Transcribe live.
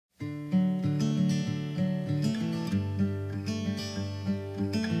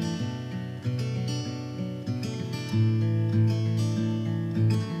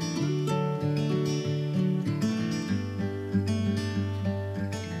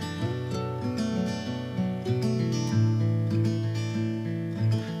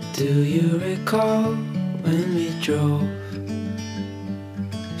Do you recall when we drove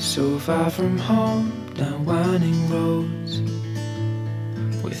so far from home down winding roads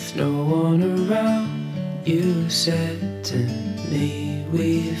with no one around? You said to me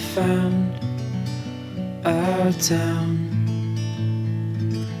we found our town,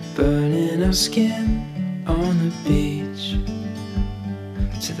 burning our skin on the beach.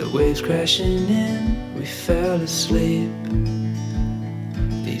 To the waves crashing in, we fell asleep.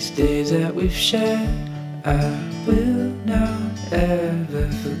 These days that we've shared, I will not ever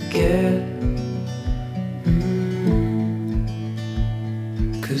forget.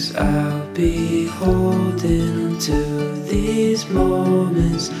 'Cause I'll be holding on to these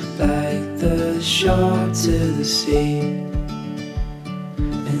moments like the shore to the sea.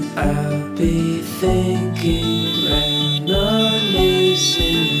 And I'll be thinking,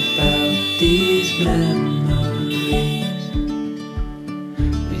 reminiscing about these memories.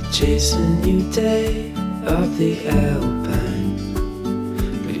 We chased a new day up the Alpine.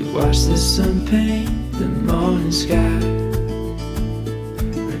 We watched the sun paint the morning sky.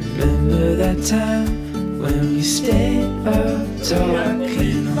 Remember that time when we stayed up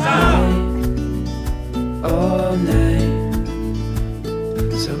talking all night.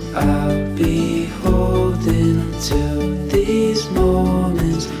 So I'll be holding on to these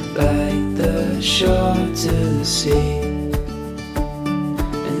moments like the shore to the sea.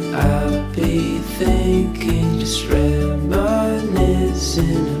 And I'll be thinking, just reminiscing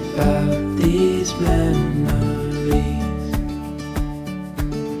about these memories.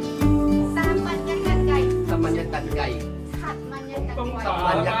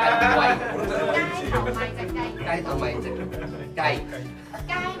 Cái tụi mày sẽ cay.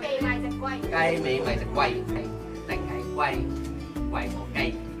 Cái mày sẽ quay. Cái mày sẽ quay. Đánh hãy quay. Quay một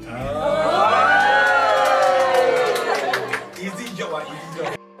cây. Easy job, easy job.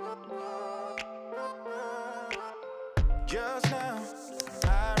 Just now,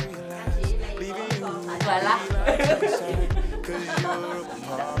 I realized leaving you Gọi là cause you're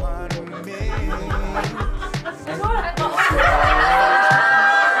a part of me.